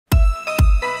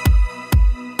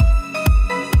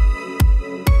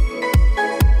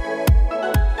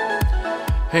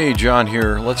Hey, John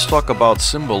here. Let's talk about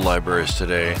symbol libraries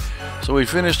today. So we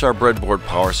finished our breadboard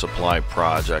power supply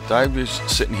project. I'm just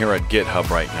sitting here at GitHub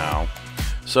right now.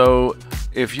 So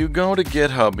if you go to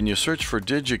GitHub and you search for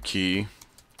Digikey,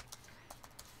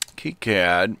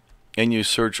 KiCad, and you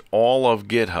search all of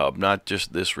GitHub, not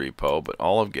just this repo, but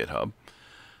all of GitHub,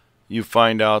 you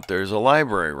find out there's a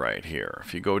library right here.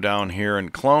 If you go down here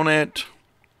and clone it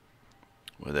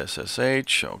with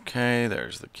SSH, okay,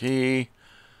 there's the key.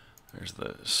 There's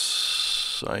the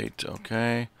site,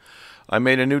 okay. I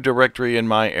made a new directory in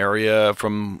my area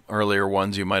from earlier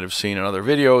ones you might have seen in other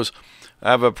videos.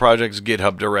 I have a project's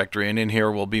GitHub directory, and in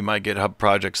here will be my GitHub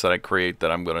projects that I create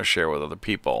that I'm going to share with other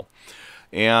people.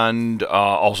 And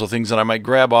also things that I might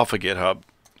grab off of GitHub,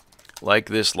 like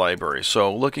this library.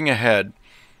 So looking ahead,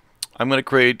 I'm going to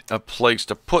create a place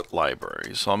to put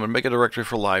libraries. So I'm going to make a directory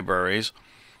for libraries,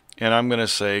 and I'm going to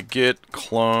say git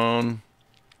clone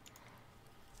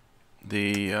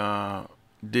the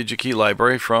Digikey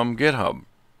library from GitHub.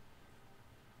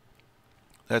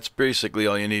 That's basically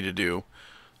all you need to do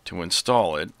to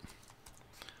install it.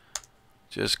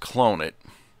 Just clone it.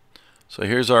 So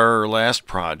here's our last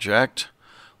project.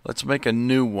 Let's make a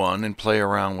new one and play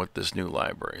around with this new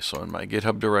library. So in my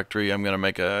GitHub directory, I'm going to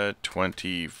make a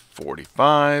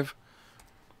 2045.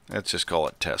 Let's just call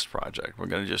it test project. We're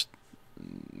going to just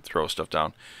throw stuff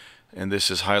down. And this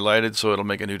is highlighted, so it'll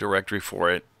make a new directory for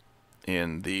it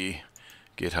in the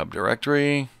GitHub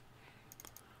directory.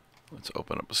 Let's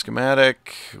open up a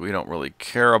schematic. We don't really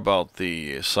care about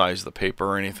the size of the paper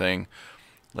or anything.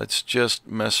 Let's just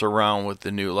mess around with the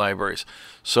new libraries.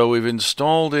 So we've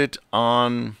installed it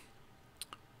on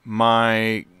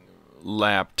my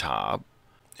laptop,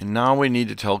 and now we need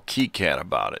to tell KiCad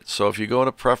about it. So if you go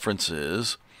to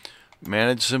Preferences,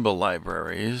 Manage Symbol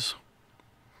Libraries,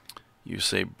 you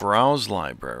say Browse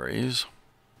Libraries,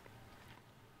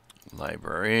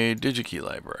 Library, Digikey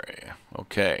library.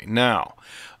 Okay, now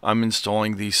I'm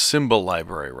installing the symbol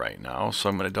library right now, so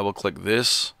I'm going to double click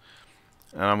this,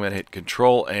 and I'm going to hit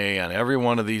Control A on every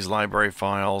one of these library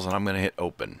files, and I'm going to hit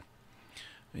Open.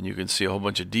 And you can see a whole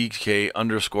bunch of DK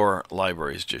underscore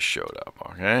libraries just showed up.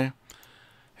 Okay,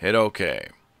 hit OK.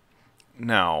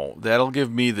 Now that'll give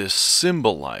me the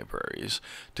symbol libraries.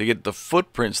 To get the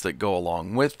footprints that go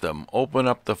along with them, open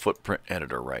up the footprint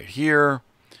editor right here.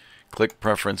 Click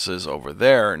Preferences over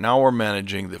there. Now we're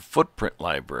managing the footprint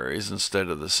libraries instead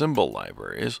of the symbol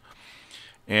libraries.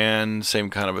 And same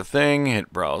kind of a thing,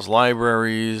 hit Browse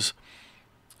Libraries.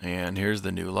 And here's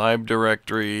the new lib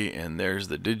directory, and there's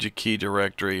the Digikey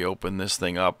directory. Open this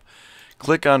thing up.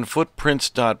 Click on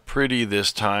footprints.pretty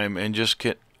this time and just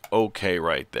hit OK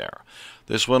right there.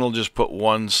 This one will just put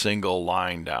one single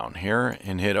line down here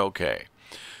and hit OK.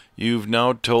 You've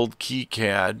now told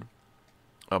KiCad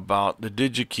about the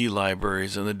Digikey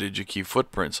libraries and the Digikey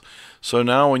footprints. So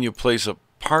now when you place a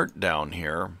part down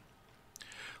here,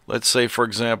 let's say for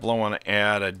example I want to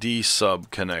add a D-sub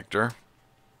connector.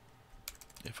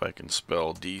 If I can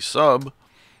spell D-sub,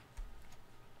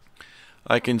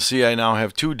 I can see I now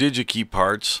have two Digikey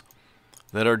parts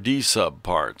that are D-sub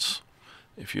parts.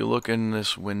 If you look in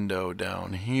this window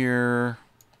down here,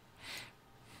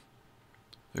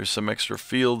 there's some extra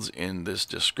fields in this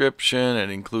description. It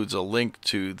includes a link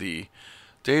to the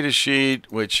datasheet,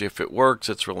 which if it works,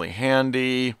 it's really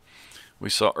handy. We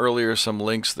saw earlier some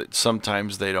links that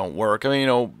sometimes they don't work. I mean, you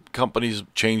know, companies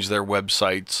change their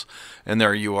websites and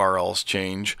their URLs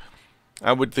change.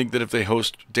 I would think that if they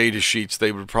host datasheets,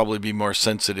 they would probably be more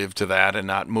sensitive to that and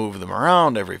not move them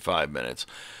around every 5 minutes.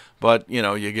 But, you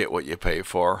know, you get what you pay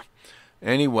for.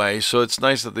 Anyway, so it's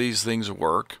nice that these things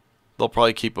work. They'll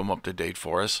probably keep them up to date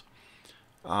for us.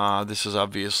 This is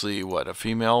obviously what, a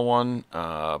female one,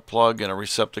 plug and a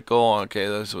receptacle. Okay,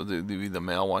 this would be the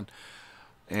male one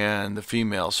and the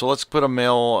female. So let's put a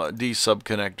male D-sub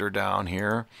connector down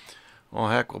here. Well,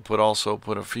 heck, we'll also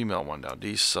put a female one down,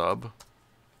 D-sub.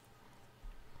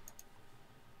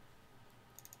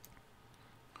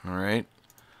 All right.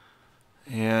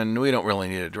 And we don't really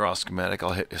need to draw a schematic.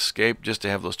 I'll hit Escape just to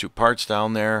have those two parts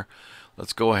down there.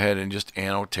 Let's go ahead and just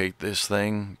annotate this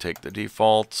thing. Take the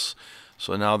defaults.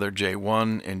 So now they're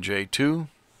J1 and J2.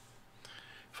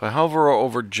 If I hover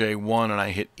over J1 and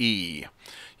I hit E,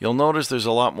 you'll notice there's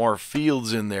a lot more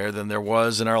fields in there than there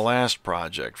was in our last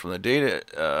project. From the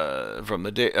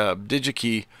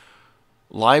Digikey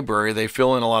library, they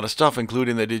fill in a lot of stuff,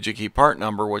 including the Digikey part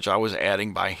number, which I was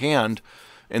adding by hand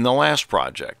in the last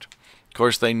project. Of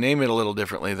course, they name it a little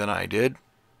differently than I did.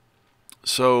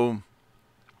 So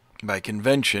by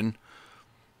convention,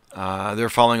 they're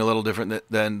following a little different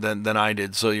than I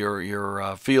did. So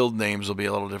your field names will be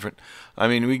a little different. I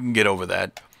mean, we can get over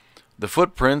that. The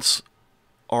footprints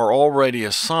are already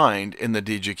assigned in the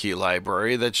Digikey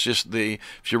library. That's just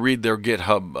if you read their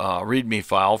GitHub README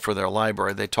file for their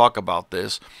library, they talk about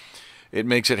this. It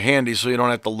makes it handy so you don't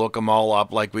have to look them all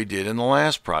up like we did in the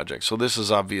last project. So this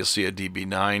is obviously a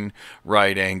DB9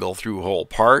 right angle through hole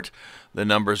part. The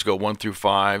numbers go 1 through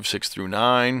 5, 6 through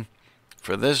 9.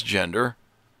 For this gender,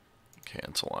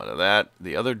 cancel out of that.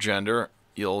 The other gender,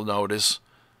 you'll notice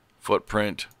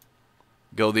footprint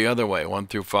go the other way, 1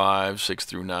 through 5, 6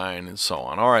 through 9, and so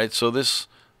on. All right, so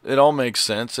it all makes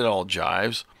sense. It all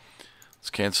jives. Let's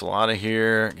cancel out of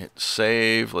here, hit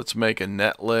save. Let's make a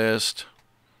net list.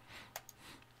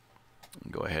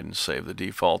 Go ahead and save the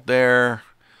default there.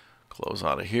 Close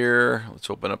out of here. Let's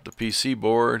open up the PC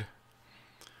board.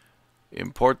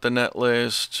 Import the net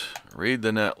list. Read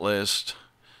the net list.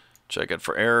 Check it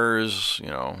for errors. You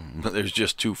know, there's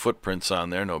just 2 footprints on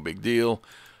there. No big deal.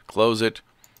 Close it.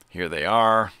 Here they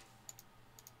are.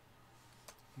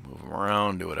 Move them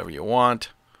around. Do whatever you want.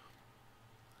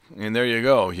 And there you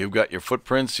go. You've got your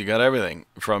footprints. You got everything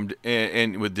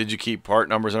and with Digikey part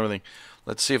numbers and everything.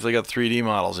 Let's see if they got 3D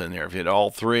models in there. If you had all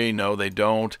 3, no, they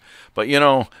don't. But you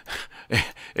know,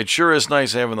 it sure is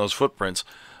nice having those footprints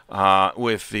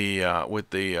with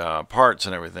the parts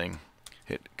and everything.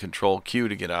 Hit Control Q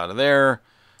to get out of there.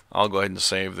 I'll go ahead and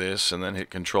save this, and then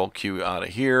hit Control Q out of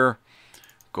here.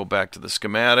 Go back to the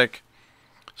schematic.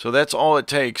 So that's all it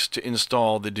takes to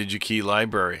install the Digikey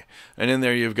library. And in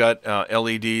there you've got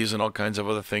LEDs and all kinds of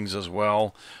other things as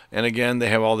well. And again, they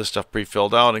have all this stuff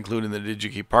pre-filled out, including the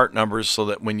Digikey part numbers, so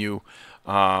that when you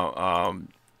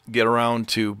get around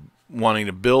to wanting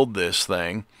to build this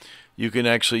thing, you can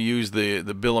actually use the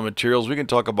bill of materials. We can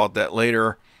talk about that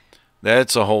later.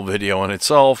 That's a whole video in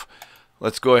itself.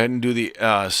 Let's go ahead and do the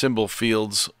symbol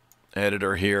fields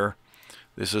editor here.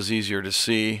 This is easier to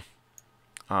see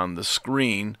on the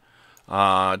screen.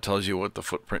 It tells you what the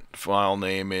footprint file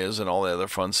name is and all the other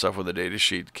fun stuff with the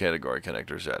datasheet, category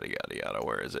connectors, yada yada yada.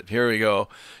 Where is it? Here we go.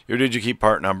 Your Digikey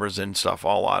part numbers and stuff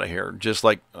all out of here, just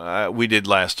like we did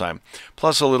last time.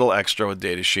 Plus a little extra with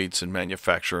datasheets and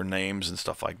manufacturer names and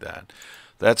stuff like that.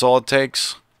 That's all it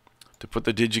takes to put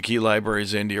the Digikey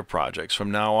libraries into your projects.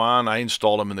 From now on, I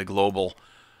installed them in the global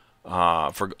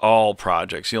for all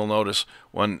projects. You'll notice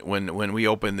when we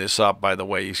open this up, by the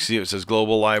way, you see it says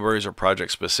global libraries or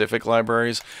project specific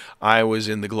libraries. I was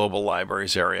in the global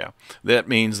libraries area. That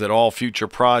means that all future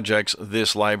projects,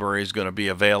 this library is going to be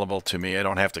available to me. I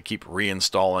don't have to keep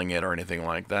reinstalling it or anything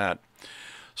like that.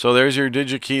 So there's your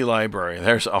Digikey library.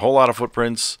 There's a whole lot of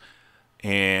footprints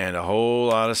and a whole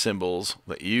lot of symbols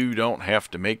that you don't have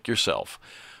to make yourself.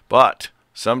 But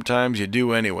sometimes you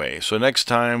do anyway. So next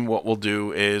time what we'll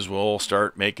do is we'll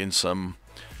start making some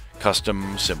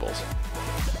custom symbols.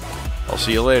 I'll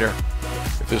see you later.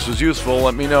 If this was useful,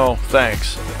 let me know.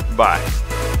 Thanks. Bye.